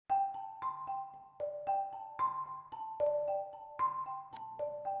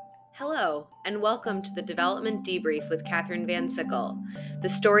Hello, and welcome to the Development Debrief with Katherine Van Sickle, the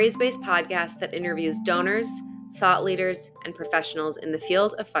stories-based podcast that interviews donors, thought leaders, and professionals in the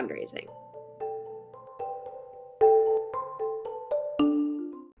field of fundraising.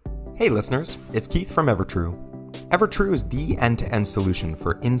 Hey listeners, it's Keith from Evertrue. Evertrue is the end-to-end solution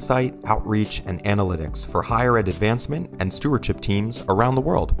for insight, outreach, and analytics for higher ed advancement and stewardship teams around the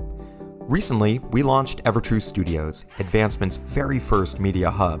world. Recently, we launched Evertrue Studios, Advancement's very first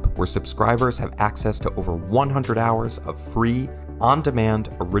media hub, where subscribers have access to over 100 hours of free,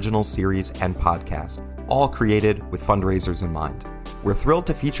 on-demand original series and podcasts, all created with fundraisers in mind. We're thrilled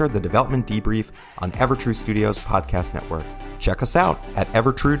to feature the Development Debrief on Evertrue Studios Podcast Network. Check us out at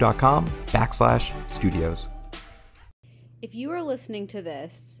evertrue.com/studios. If you are listening to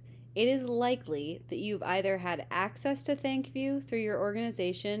this, it is likely that you've either had access to ThankView through your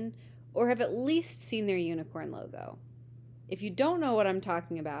organization or have at least seen their unicorn logo. If you don't know what I'm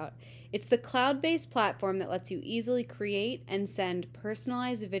talking about, it's the cloud-based platform that lets you easily create and send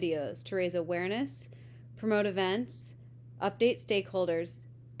personalized videos to raise awareness, promote events, update stakeholders,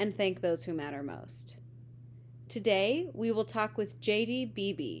 and thank those who matter most. Today, we will talk with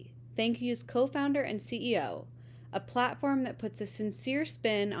Beebe, ThankView's co-founder and CEO, a platform that puts a sincere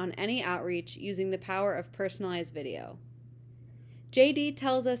spin on any outreach using the power of personalized video. JD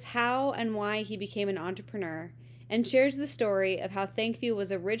tells us how and why he became an entrepreneur and shares the story of how ThankView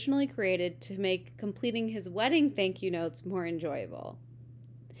was originally created to make completing his wedding thank you notes more enjoyable.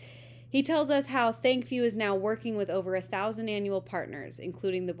 He tells us how ThankView is now working with over 1,000 annual partners,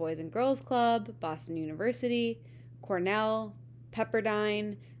 including the Boys and Girls Club, Boston University, Cornell,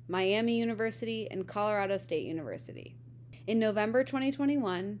 Pepperdine, Miami University, and Colorado State University. In November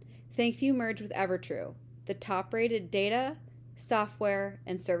 2021, ThankView merged with Evertrue, the top-rated data, software,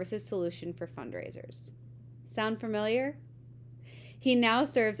 and services solution for fundraisers. Sound familiar? He now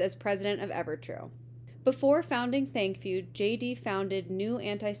serves as president of Evertrue. Before founding ThankView, JD founded New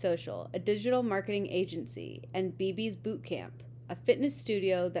Antisocial, a digital marketing agency, and Beebe's Bootcamp, a fitness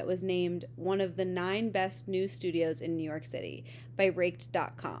studio that was named one of the 9 best new studios in New York City by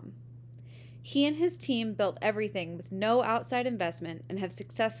Raked.com. He and his team built everything with no outside investment and have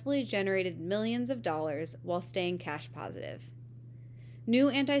successfully generated millions of dollars while staying cash positive.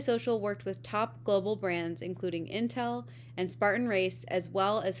 New Antisocial worked with top global brands including Intel and Spartan Race, as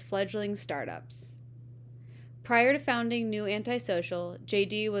well as fledgling startups. Prior to founding New Antisocial,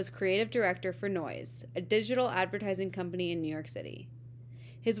 JD was creative director for Noise, a digital advertising company in New York City.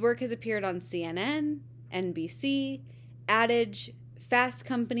 His work has appeared on CNN, NBC, Adage, Fast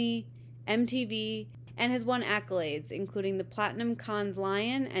Company, MTV, and has won accolades including the Platinum Cannes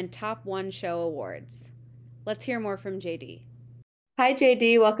Lion and Top One Show awards. Let's hear more from JD. Hi,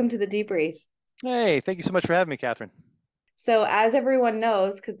 JD. Welcome to the debrief. Hey, thank you so much for having me, Catherine. So as everyone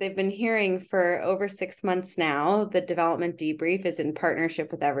knows, because they've been hearing for over 6 months now, the Development Debrief is in partnership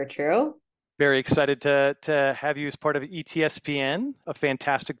with Evertrue. Very excited to have you as part of ETSPN, a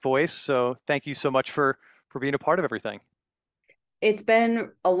fantastic voice. So thank you so much for being a part of everything. It's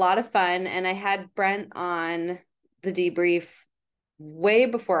been a lot of fun, and I had Brent on the debrief way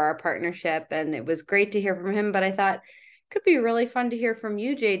before our partnership, and it was great to hear from him, but I thought could be really fun to hear from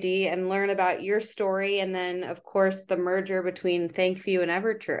you, JD, and learn about your story. And then, of course, the merger between ThankView and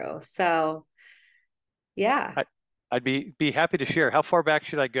Evertrue. So, yeah. I'd be happy to share. How far back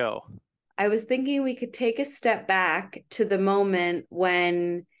should I go? I was thinking we could take a step back to the moment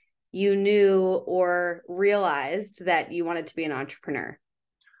when you knew or realized that you wanted to be an entrepreneur.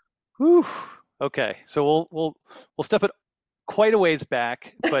 Whew. Okay. So we'll step it quite a ways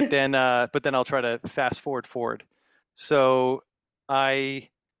back, but then I'll try to fast forward. So I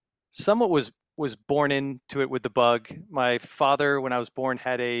somewhat was born into it with the bug. My father, when I was born,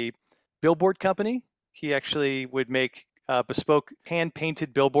 had a billboard company. He actually would make bespoke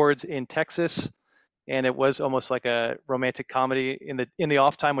hand-painted billboards in Texas, and it was almost like a romantic comedy. In the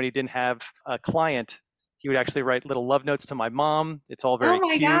off time when he didn't have a client, he would actually write little love notes to my mom. It's all very cute. Oh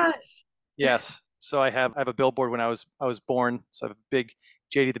my gosh. Yes. So I have a billboard when I was born. So I have a big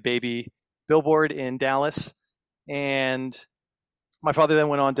JD the Baby billboard in Dallas. And my father then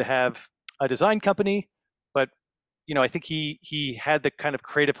went on to have a design company, but I think he had the kind of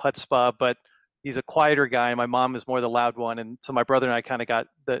creative chutzpah, but he's a quieter guy, and my mom is more the loud one. And so my brother and I kind of got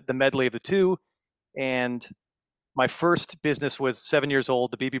the medley of the two. And my first business was 7 years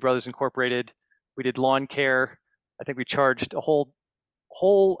old, the Beebe Brothers Incorporated. We did lawn care. I think we charged a whole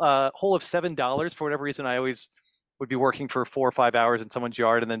of $7 for whatever reason. I always would be working for 4 or 5 hours in someone's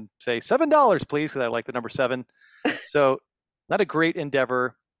yard and then say $7, please, because I like the number 7. So not a great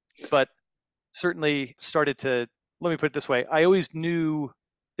endeavor, but certainly started to, let me put it this way. I always knew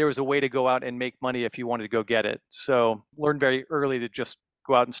there was a way to go out and make money if you wanted to go get it. So learned very early to just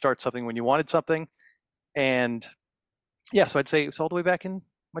go out and start something when you wanted something. And yeah, so I'd say it's all the way back in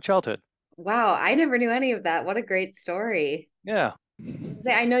my childhood. Wow, I never knew any of that. What a great story. Yeah.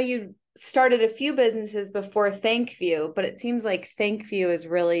 I know you started a few businesses before ThankView, but it seems like ThankView has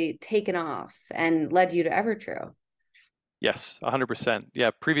really taken off and led you to EverTrue. Yes, 100%.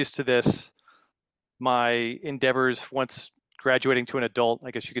 Yeah, previous to this, my endeavors once graduating to an adult,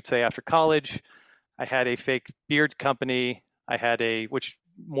 I guess you could say after college, I had a fake beard company. I had which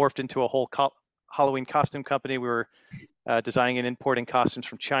morphed into a whole Halloween costume company. We were designing and importing costumes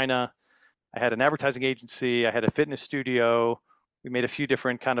from China. I had an advertising agency. I had a fitness studio. We made a few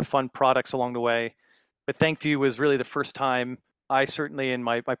different kind of fun products along the way. But ThankView was really the first time I certainly and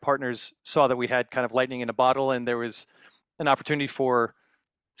my partners saw that we had kind of lightning in a bottle, and there was an opportunity for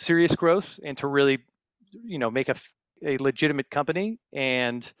serious growth and to really, make a legitimate company.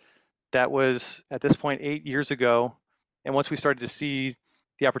 And that was at this point 8 years ago. And once we started to see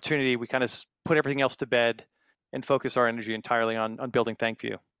the opportunity, we kind of put everything else to bed and focus our energy entirely on building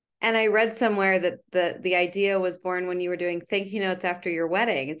ThankView. And I read somewhere that the idea was born when you were doing thank you notes after your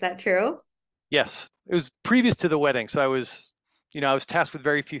wedding. Is that true? Yes, it was previous to the wedding. So I was tasked with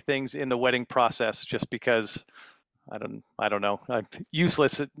very few things in the wedding process just because I don't know, I'm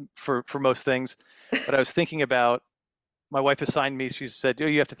useless for most things. But I was thinking about, my wife assigned me, she said, oh,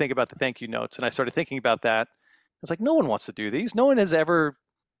 you have to think about the thank you notes. And I started thinking about that. I was like, no one wants to do these. No one has ever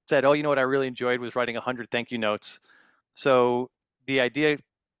said, oh, you know what I really enjoyed was writing 100 thank you notes. So the idea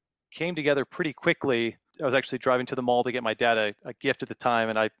came together pretty quickly. I was actually driving to the mall to get my dad a gift at the time.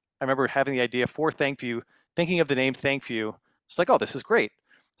 And I remember having the idea for ThankView, thinking of the name ThankView. It's like, oh, this is great.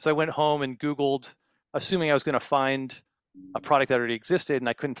 So I went home and Googled, assuming I was going to find a product that already existed, and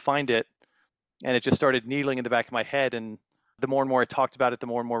I couldn't find it. And it just started needling in the back of my head. And the more and more I talked about it, the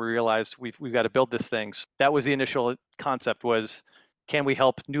more and more we realized we've got to build this thing. So that was the initial concept, was can we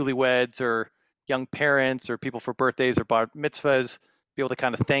help newlyweds or young parents or people for birthdays or bar mitzvahs be able to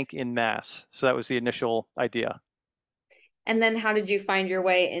kind of thank in mass? So that was the initial idea. And then how did you find your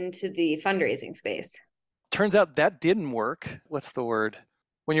way into the fundraising space? Turns out that didn't work. What's the word?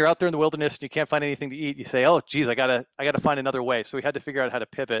 When you're out there in the wilderness and you can't find anything to eat, you say, oh, geez, I gotta find another way. So we had to figure out how to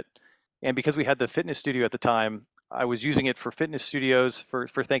pivot. And because we had the fitness studio at the time, I was using it for fitness studios, for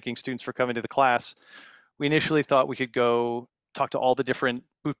thanking students for coming to the class. We initially thought we could go talk to all the different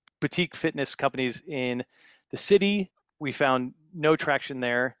boutique fitness companies in the city. We found no traction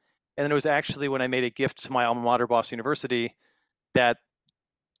there. And then it was actually when I made a gift to my alma mater, Boston University, that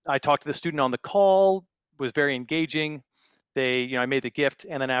I talked to the student on the call, was very engaging. I made the gift,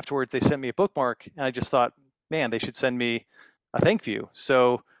 and then afterwards they sent me a bookmark, and I just thought, man, they should send me a thank you.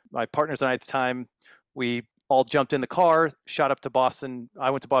 So my partners and I at the time, we all jumped in the car, shot up to Boston. I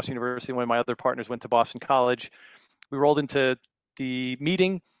went to Boston University. One of my other partners went to Boston College. We rolled into the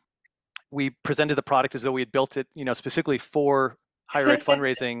meeting. We presented the product as though we had built it, specifically for higher ed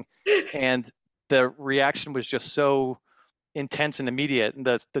fundraising, and the reaction was just so intense and immediate, and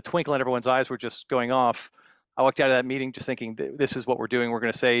the twinkle in everyone's eyes were just going off. I walked out of that meeting just thinking, this is what we're doing. We're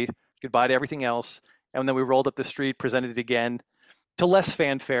going to say goodbye to everything else. And then we rolled up the street, presented it again to less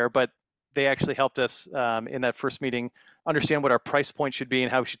fanfare, but they actually helped us in that first meeting understand what our price point should be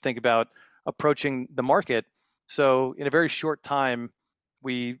and how we should think about approaching the market. So in a very short time,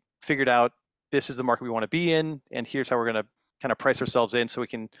 we figured out this is the market we want to be in, and here's how we're going to kind of price ourselves in so we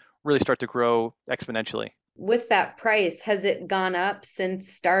can really start to grow exponentially. With that price, has it gone up since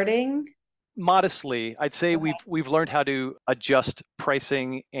starting? Modestly, I'd say we've learned how to adjust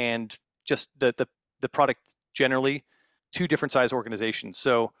pricing and just the product generally to different size organizations.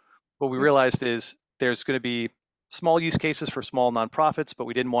 So what we realized is there's going to be small use cases for small nonprofits, but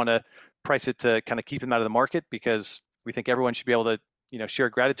we didn't want to price it to kind of keep them out of the market because we think everyone should be able to, share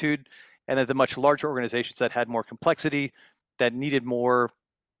gratitude. And then the much larger organizations that had more complexity, that needed more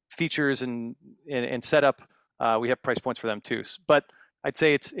features and setup, we have price points for them too. But I'd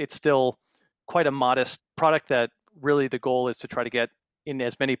say it's still quite a modest product that really the goal is to try to get in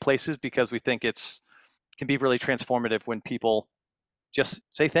as many places because we think can be really transformative when people just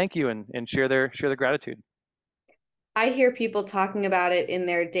say thank you and share their gratitude. I hear people talking about it in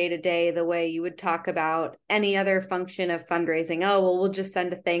their day-to-day the way you would talk about any other function of fundraising. Oh, well, we'll just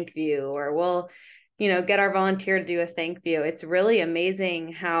send a thank you, or we'll, get our volunteer to do a thank you. It's really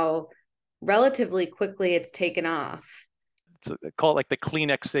amazing how relatively quickly it's taken off. Call it like the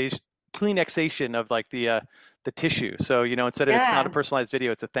Kleenexation of like the tissue. So, instead of it's not a personalized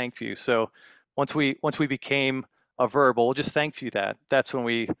video, it's a thank you. So once we became a verbal, we'll just thank you that. That's when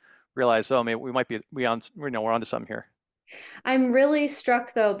we realized, oh, maybe we might be we're onto something here. I'm really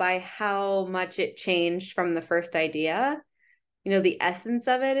struck though by how much it changed from the first idea. The essence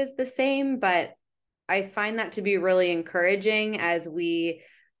of it is the same, but I find that to be really encouraging as we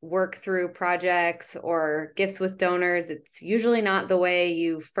work through projects or gifts with donors. It's usually not the way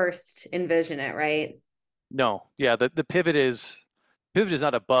you first envision it, right? No, yeah, the pivot is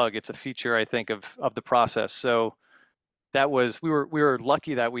not a bug, it's a feature, I think, of the process. So that was we were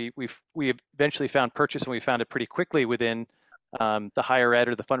lucky that we eventually found purchase, and we found it pretty quickly within the higher ed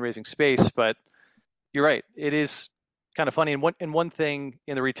or the fundraising space. But you're right, it is kind of funny. And one thing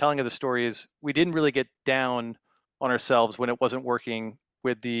in the retelling of the story is we didn't really get down on ourselves when it wasn't working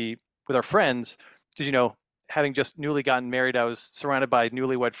with our friends, because having just newly gotten married, I was surrounded by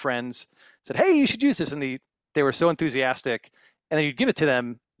newlywed friends. Said, "Hey, you should use this," and they were so enthusiastic, and then you'd give it to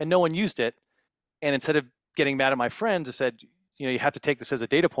them, and no one used it. And instead of getting mad at my friends, I said, you have to take this as a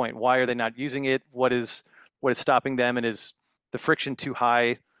data point. Why are they not using it? What is stopping them? And is the friction too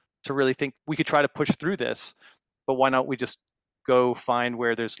high to really think we could try to push through this? But why not we just go find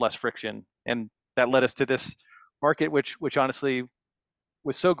where there's less friction? And that led us to this market, which honestly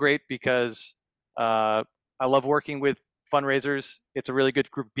was so great because I love working with fundraisers. It's a really good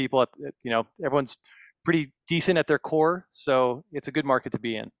group of people. Everyone's pretty decent at their core, so it's a good market to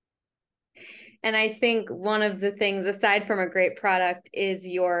be in. And I think one of the things, aside from a great product, is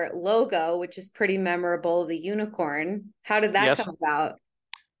your logo, which is pretty memorable, the unicorn. How did that Yes, come about?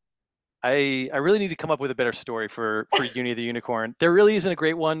 I really need to come up with a better story for Uni the Unicorn. There really isn't a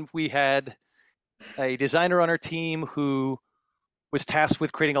great one. We had a designer on our team who was tasked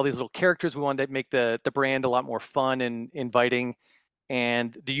with creating all these little characters. We wanted to make the brand a lot more fun and inviting,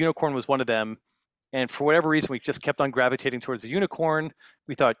 and the unicorn was one of them. And for whatever reason, we just kept on gravitating towards the unicorn.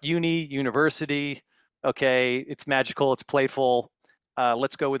 We thought university, okay, it's magical, it's playful.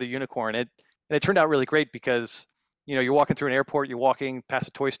 Let's go with a unicorn. And it turned out really great because you're walking through an airport, you're walking past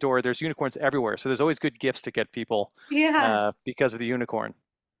a toy store. There's unicorns everywhere, so there's always good gifts to get people Yeah, because of the unicorn.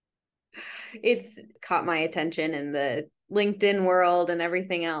 it's caught my attention in the LinkedIn world and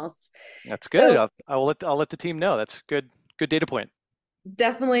everything else. That's good. So I'll let the team know. That's good data point.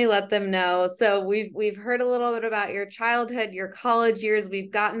 definitely let them know. So we've heard a little bit about your childhood, your college years.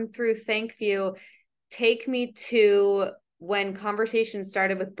 We've gotten through ThankView. Take me to when conversation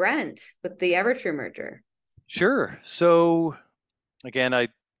started with Brent with the Evertrue merger. Sure. So again,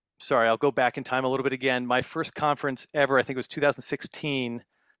 I'll go back in time a little bit again. My first conference ever, I think it was 2016.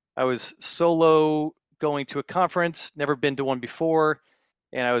 I was solo going to a conference, never been to one before,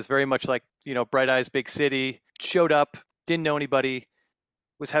 and I was very much like, bright eyes, big city. Showed up, didn't know anybody,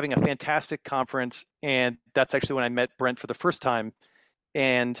 was having a fantastic conference, and that's actually when I met Brent for the first time.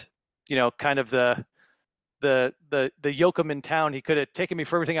 And kind of the yokum in town, he could have taken me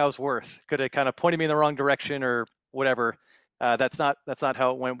for everything I was worth. Could have kind of pointed me in the wrong direction or whatever. That's not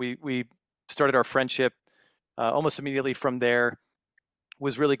how it went. We started our friendship almost immediately from there.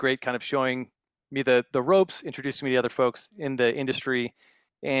 Was really great, kind of showing me the ropes, introducing me to other folks in the industry,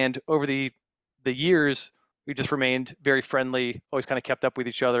 and over the years we just remained very friendly. Always kind of kept up with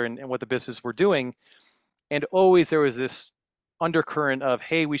each other and what the business were doing, and always there was this undercurrent of,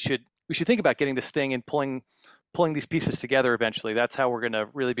 hey, we should think about getting this thing and pulling these pieces together eventually. That's how we're going to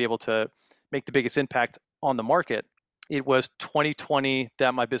really be able to make the biggest impact on the market. It was 2020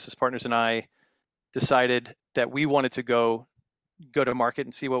 that my business partners and I decided that we wanted to go to market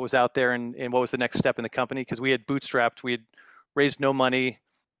and see what was out there and what was the next step in the company, because we had bootstrapped, we had raised no money,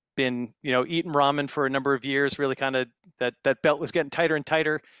 been eating ramen for a number of years, really kind of that belt was getting tighter and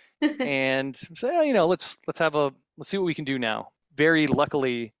tighter, and so let's see what we can do now. Very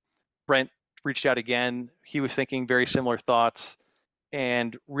luckily, Brent reached out again. He was thinking very similar thoughts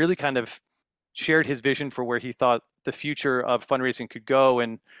and really kind of shared his vision for where he thought the future of fundraising could go.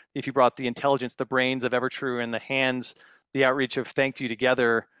 And if you brought the intelligence, the brains of Evertrue and the hands, the outreach of ThankView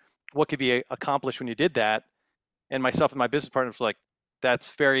together, what could be accomplished when you did that? And myself and my business partner was like,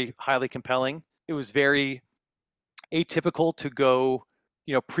 that's very highly compelling. It was very atypical to go,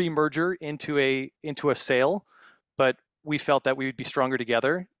 pre-merger into a sale, but we felt that we would be stronger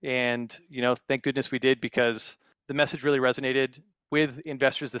together. And thank goodness we did, because the message really resonated with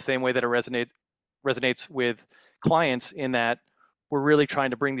investors the same way that it resonates with clients, in that we're really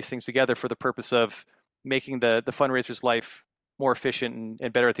trying to bring these things together for the purpose of making the fundraiser's life more efficient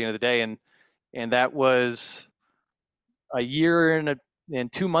and better at the end of the day. And that was a year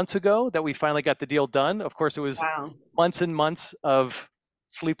and 2 months ago that we finally got the deal done. Of course, it was Wow. months and months of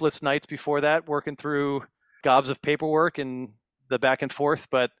sleepless nights before that, working through gobs of paperwork and the back and forth,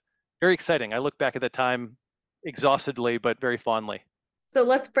 but very exciting. I look back at that time exhaustedly, but very fondly. So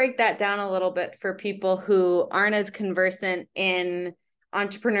let's break that down a little bit for people who aren't as conversant in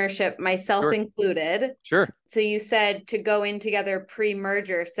entrepreneurship, myself Sure, included. sure. So you said to go in together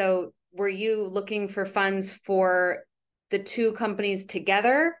pre-merger. So were you looking for funds for the two companies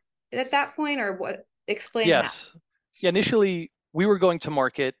together at that point, or what? Explain how. Yes. Yeah, initially we were going to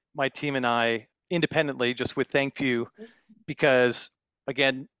market, my team and I, independently, just with ThankView, because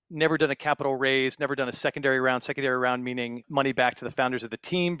again, never done a capital raise, never done a secondary round. Secondary round meaning money back to the founders of the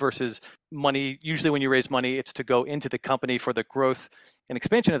team versus money. Usually, when you raise money, it's to go into the company for the growth and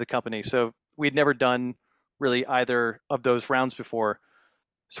expansion of the company. So we had never done really either of those rounds before.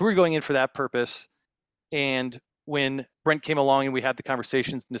 So we were going in for that purpose. And when Brent came along and we had the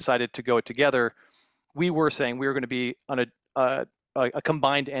conversations and decided to go it together, we were saying we were going to be on a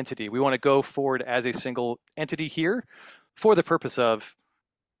combined entity. We want to go forward as a single entity here for the purpose of,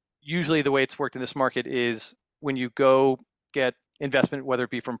 usually the way it's worked in this market is when you go get investment, whether it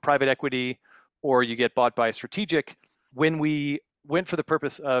be from private equity or you get bought by a strategic. When we went for the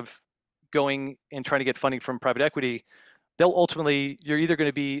purpose of going and trying to get funding from private equity, they'll ultimately, you're either going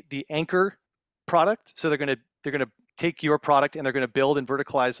to be the anchor product, so they're going to take your product and they're going to build and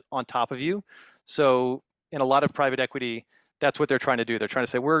verticalize on top of you. So in a lot of private equity, that's what they're trying to do. They're trying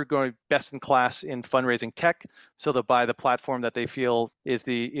to say we're going best in class in fundraising tech, so they'll buy the platform that they feel is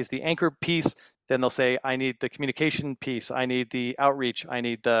the anchor piece. Then they'll say, I need the communication piece, I need the outreach, I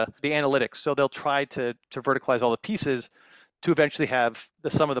need the analytics. So they'll try to verticalize all the pieces to eventually have the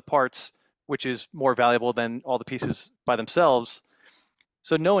sum of the parts, which is more valuable than all the pieces by themselves.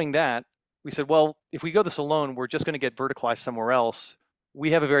 So knowing that, we said, well, if we go this alone, we're just going to get verticalized somewhere else.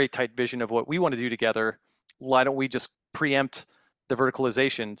 We have a very tight vision of what we want to do together. Why don't we just preempt the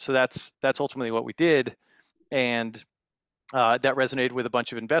verticalization? So that's ultimately what we did, and that resonated with a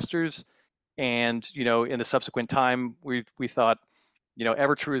bunch of investors. And in the subsequent time, we thought,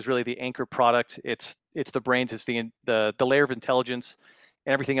 Evertrue is really the anchor product. It's the brains, it's the layer of intelligence,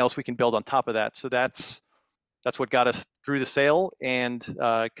 and everything else we can build on top of that. So that's what got us through the sale, and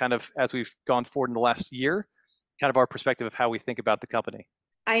kind of as we've gone forward in the last year, kind of our perspective of how we think about the company.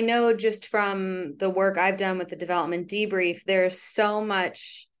 I know just from the work I've done with the development debrief, there's so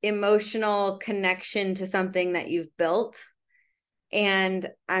much emotional connection to something that you've built. And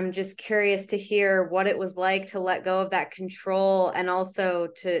I'm just curious to hear what it was like to let go of that control and also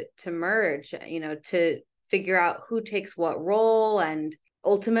to merge, to figure out who takes what role and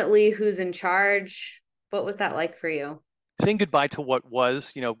ultimately who's in charge. What was that like for you? Saying goodbye to what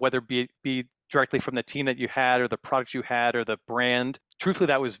was, whether be directly from the team that you had or the product you had or the brand. Truthfully,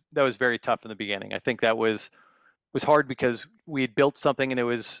 that was very tough in the beginning. I think that was hard because we had built something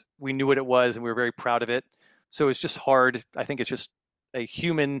and we knew what it was and we were very proud of it. So it's just hard. I think it's just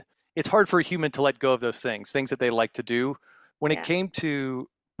it's hard for a human to let go of those things that they like to do. When it Yeah. came to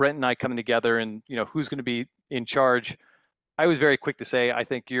Brent and I coming together and who's going to be in charge, I was very quick to say, I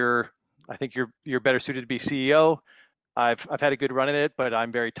think you're better suited to be CEO. I've had a good run at it, but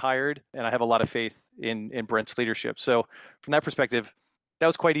I'm very tired, and I have a lot of faith in Brent's leadership. So from that perspective, that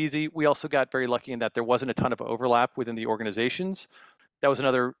was quite easy. We also got very lucky in that there wasn't a ton of overlap within the organizations. That was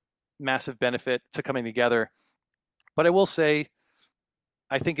another massive benefit to coming together. But I will say,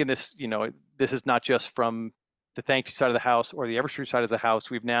 I think in this, this is not just from the ThankView side of the house or the Evertrue side of the house.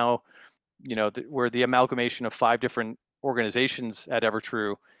 We've now, we're the amalgamation of 5 different organizations at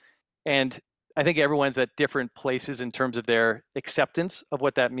Evertrue, and I think everyone's at different places in terms of their acceptance of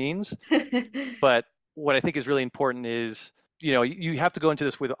what that means. But what I think is really important is, you have to go into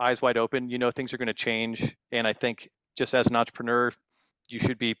this with eyes wide open. Things are going to change. And I think just as an entrepreneur, you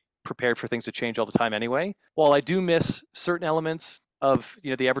should be prepared for things to change all the time anyway. While I do miss certain elements of,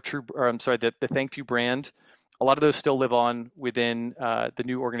 the Evertrue, or I'm sorry, the ThankView brand, a lot of those still live on within the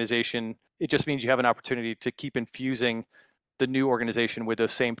new organization. It just means you have an opportunity to keep infusing the new organization with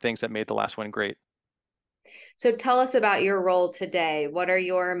those same things that made the last one great. So tell us about your role today. What are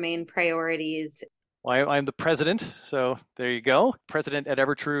your main priorities? Well, I'm the president, so there you go. President at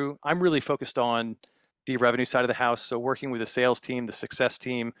Evertrue. I'm really focused on the revenue side of the house, so working with the sales team, the success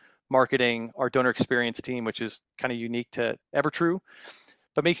team, marketing, our donor experience team, which is kind of unique to Evertrue,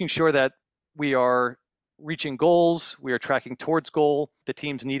 but making sure that we are reaching goals, we are tracking towards goal. The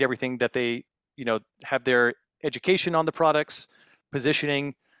teams need everything that they, have their education on the products,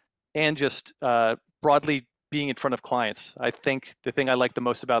 positioning, and just broadly being in front of clients. I think the thing I like the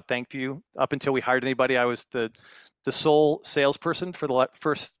most about ThankView, up until we hired anybody, I was the sole salesperson for the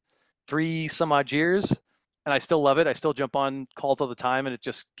first 3 some odd years, and I still love it. I still jump on calls all the time, and it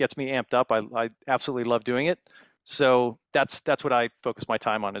just gets me amped up. I absolutely love doing it. So that's what I focus my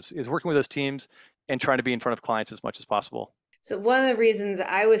time on is working with those teams and trying to be in front of clients as much as possible. So one of the reasons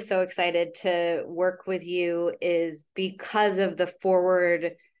I was so excited to work with you is because of the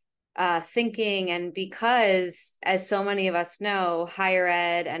forward thinking, and because, as so many of us know, higher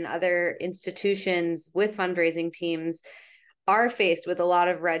ed and other institutions with fundraising teams are faced with a lot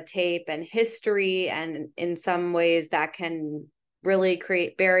of red tape and history, and in some ways that can really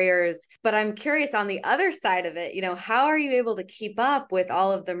create barriers. But I'm curious, on the other side of it, how are you able to keep up with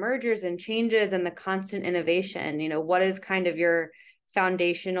all of the mergers and changes and the constant innovation? What is kind of your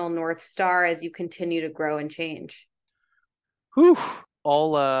foundational North Star as you continue to grow and change? Whew.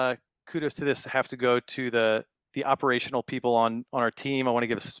 All kudos to this have to go to the operational people on our team. I want to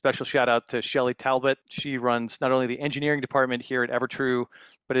give a special shout out to Shelly Talbot. She runs not only the engineering department here at Evertrue,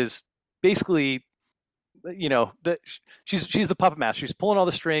 but is basically, she's the puppet master. She's pulling all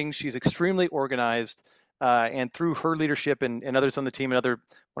the strings. She's extremely organized, and through her leadership and others on the team, I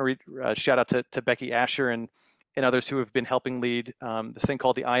want to shout out to Becky Asher and others who have been helping lead this thing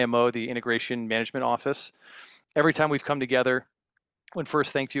called the IMO, the Integration Management Office. Every time we've come together, when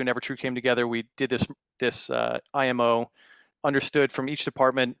first ThankView and Evertrue came together, we did this IMO, understood from each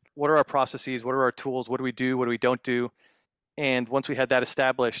department what are our processes, what are our tools, what do we do, what do we don't do, and once we had that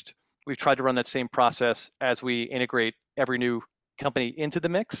established, we've tried to run that same process as we integrate every new company into the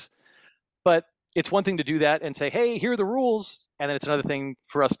mix. But it's one thing to do that and say, hey, here are the rules, and then it's another thing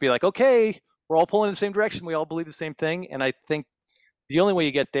for us to be like, okay, we're all pulling in the same direction, we all believe the same thing, and I think the only way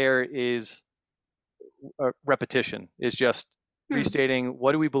you get there is repetition, is just restating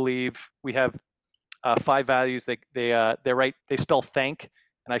what do we believe. We have 5 values. They're right. They spell thank,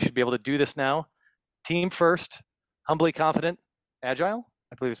 and I should be able to do this now. Team first, humbly confident, agile.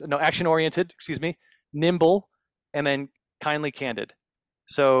 I believe it's no action oriented. Excuse me, nimble, and then kindly candid.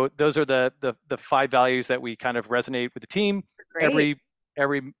 So those are the 5 values that we kind of resonate with the team. Great.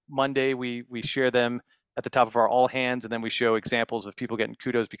 Every Monday we share them at the top of our all hands, and then we show examples of people getting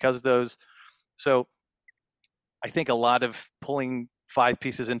kudos because of those. So I think a lot of pulling 5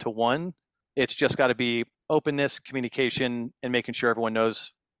 pieces into one, it's just got to be openness, communication, and making sure everyone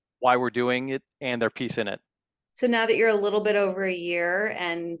knows why we're doing it and their piece in it. So now that you're a little bit over a year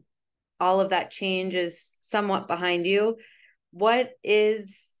and all of that change is somewhat behind you, what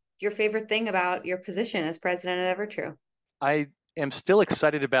is your favorite thing about your position as president at Evertrue? I am still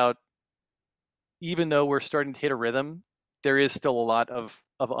excited about, even though we're starting to hit a rhythm, there is still a lot of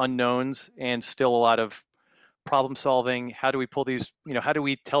unknowns and still a lot of problem solving. How do we pull these, how do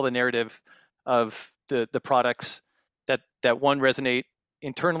we tell the narrative of the products that one resonate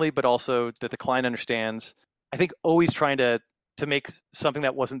internally, but also that the client understands. I think always trying to make something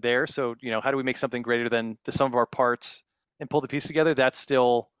that wasn't there. So, how do we make something greater than the sum of our parts and pull the piece together? That's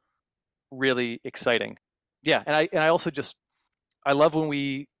still really exciting. Yeah, and I also I love when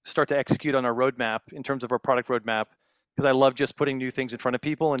we start to execute on our roadmap in terms of our product roadmap, because I love just putting new things in front of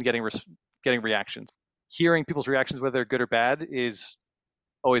people and getting reactions. Hearing people's reactions, whether they're good or bad, is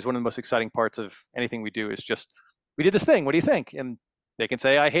always one of the most exciting parts of anything we do. Is just, we did this thing, what do you think? And they can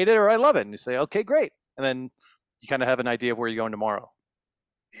say I hate it or I love it, and you say okay, great, and then you kind of have an idea of where you're going tomorrow.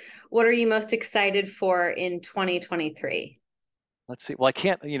 What are you most excited for in 2023? Let's see. Well, I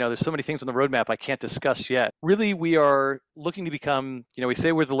can't, there's so many things on the roadmap I can't discuss yet. Really, we are looking to become, we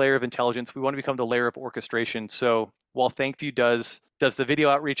say we're the layer of intelligence. We want to become the layer of orchestration. So while ThankView does the video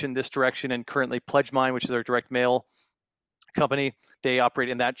outreach in this direction, and currently PledgeMine, which is our direct mail company, they operate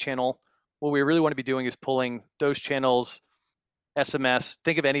in that channel. What we really want to be doing is pulling those channels, SMS,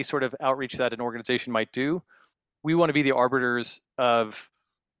 think of any sort of outreach that an organization might do. We want to be the arbiters of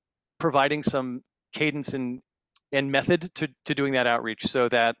providing some cadence and method to doing that outreach, so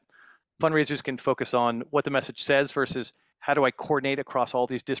that fundraisers can focus on what the message says versus how do I coordinate across all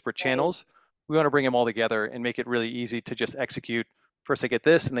these disparate channels. We want to bring them all together and make it really easy to just execute. First they get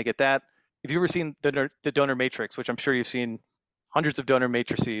this and they get that. If you've ever seen the donor matrix, which I'm sure you've seen hundreds of donor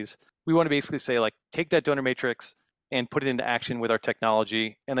matrices, we want to basically say, like, take that donor matrix and put it into action with our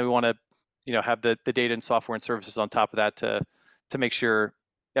technology, and then we want to have the data and software and services on top of that to make sure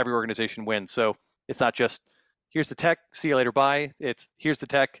every organization wins. So it's not just here's the tech, see you later, bye. It's here's the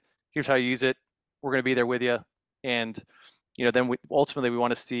tech, here's how you use it. We're going to be there with you, and then ultimately we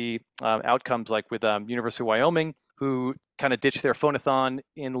want to see outcomes like with University of Wyoming, who kind of ditched their phone-a-thon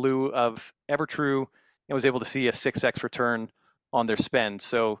in lieu of Evertrue and was able to see a 6x return on their spend.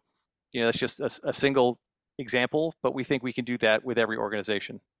 So that's just a single example, but we think we can do that with every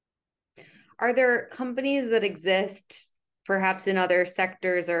organization. Are there companies that exist perhaps in other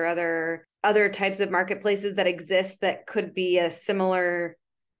sectors or other types of marketplaces that exist that could be a similar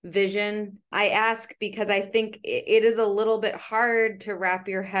vision? I ask because I think it is a little bit hard to wrap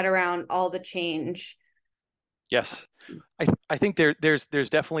your head around all the change. Yes, I think there's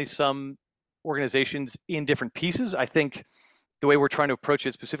definitely some organizations in different pieces. I think the way we're trying to approach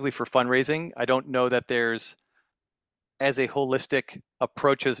it specifically for fundraising, I don't know that there's as a holistic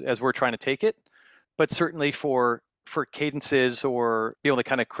approach as we're trying to take it, but certainly for cadences or be able to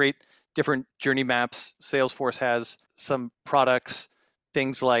kind of create different journey maps. Salesforce has some products,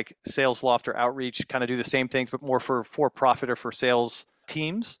 things like Sales Loft or Outreach, kind of do the same things, but more for profit or for sales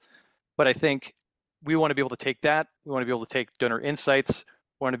teams. But I think we want to be able to take that. We want to be able to take donor insights.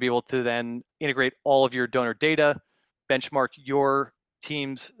 We want to be able to then integrate all of your donor data, benchmark your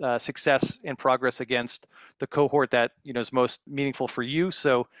team's success and progress against the cohort that is most meaningful for you.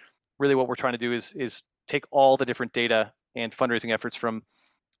 So really what we're trying to do is take all the different data and fundraising efforts from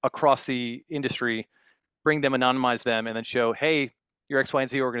across the industry, bring them, anonymize them, and then show, hey, your X, Y,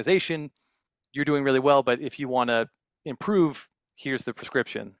 and Z organization, you're doing really well, but if you want to improve, here's the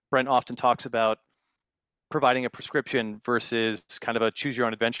prescription. Brent often talks about providing a prescription versus kind of a choose your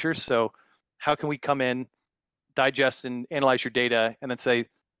own adventure. So how can we come in, digest and analyze your data, and then say,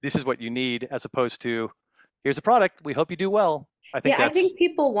 this is what you need, as opposed to, here's a product, we hope you do well. I think Yeah, I that's, think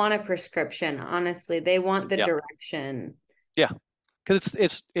people want a prescription, honestly. They want the yeah, direction. yeah,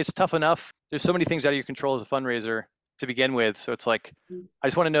 because it's tough enough. There's so many things out of your control as a fundraiser to begin with. So it's like, I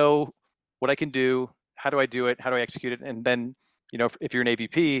just want to know what I can do. How do I do it? How do I execute it? And then, if you're an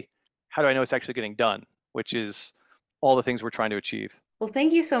AVP, how do I know it's actually getting done? Which is all the things we're trying to achieve. Well,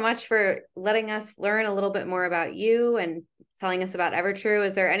 thank you so much for letting us learn a little bit more about you and telling us about Evertrue.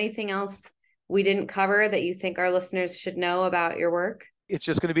 Is there anything else we didn't cover that you think our listeners should know about your work? It's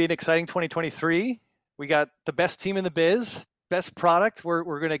just going to be an exciting 2023. We got the best team in the biz, best product. We're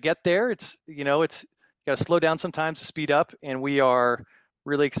going to get there. It's got to slow down sometimes to speed up. And we are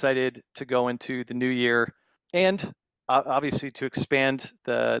really excited to go into the new year and obviously to expand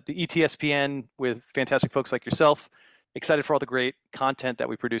the ETSPN with fantastic folks like yourself. Excited for all the great content that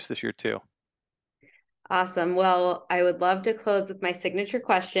we produce this year too. Awesome. Well, I would love to close with my signature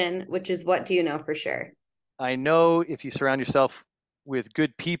question, which is, what do you know for sure? I know if you surround yourself with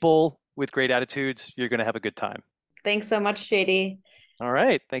good people, with great attitudes, you're going to have a good time. Thanks so much, JD. All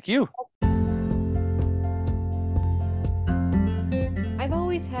right. Thank you. I've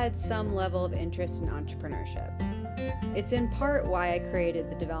always had some level of interest in entrepreneurship. It's in part why I created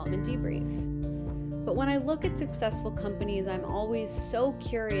the Development Debrief. But when I look at successful companies, I'm always so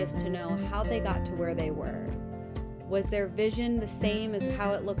curious to know how they got to where they were. Was their vision the same as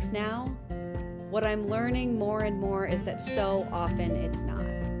how it looks now? What I'm learning more and more is that so often it's not.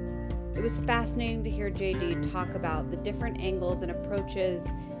 It was fascinating to hear JD talk about the different angles and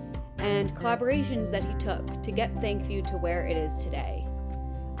approaches and collaborations that he took to get ThankView to where it is today.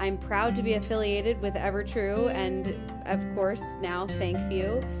 I'm proud to be affiliated with Evertrue and, of course, now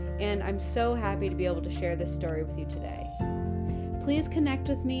ThankView, and I'm so happy to be able to share this story with you today. Please connect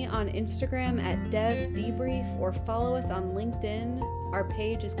with me on Instagram at DevDebrief or follow us on LinkedIn. Our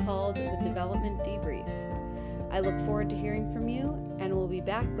page is called The Development Debrief. I look forward to hearing from you, and we'll be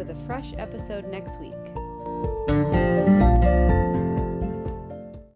back with a fresh episode next week.